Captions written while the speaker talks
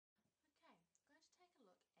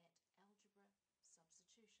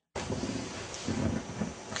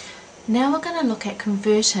Now we're going to look at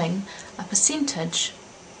converting a percentage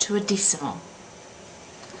to a decimal.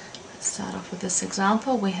 Let's start off with this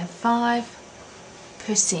example. We have 5%.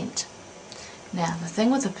 Now the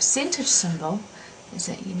thing with the percentage symbol is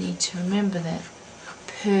that you need to remember that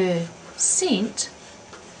percent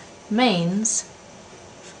means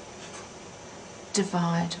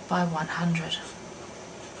divide by 100.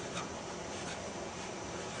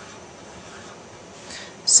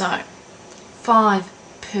 So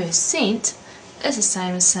 5% is the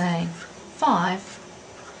same as saying 5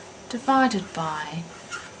 divided by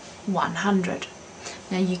 100.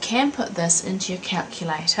 Now you can put this into your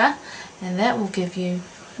calculator and that will give you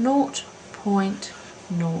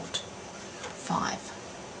 0.05.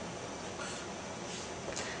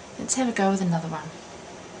 Let's have a go with another one.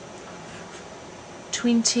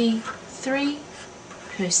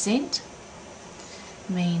 23%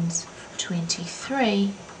 means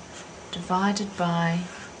 23 divided by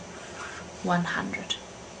 100.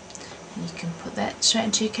 And you can put that straight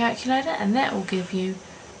into your calculator and that will give you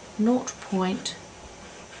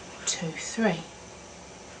 0.23.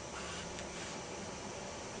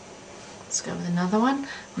 Let's go with another one.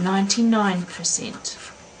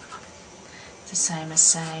 99%. It's the same as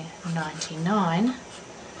saying 99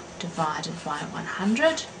 divided by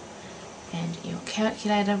 100, and your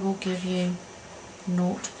calculator will give you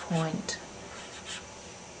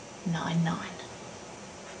 0.99.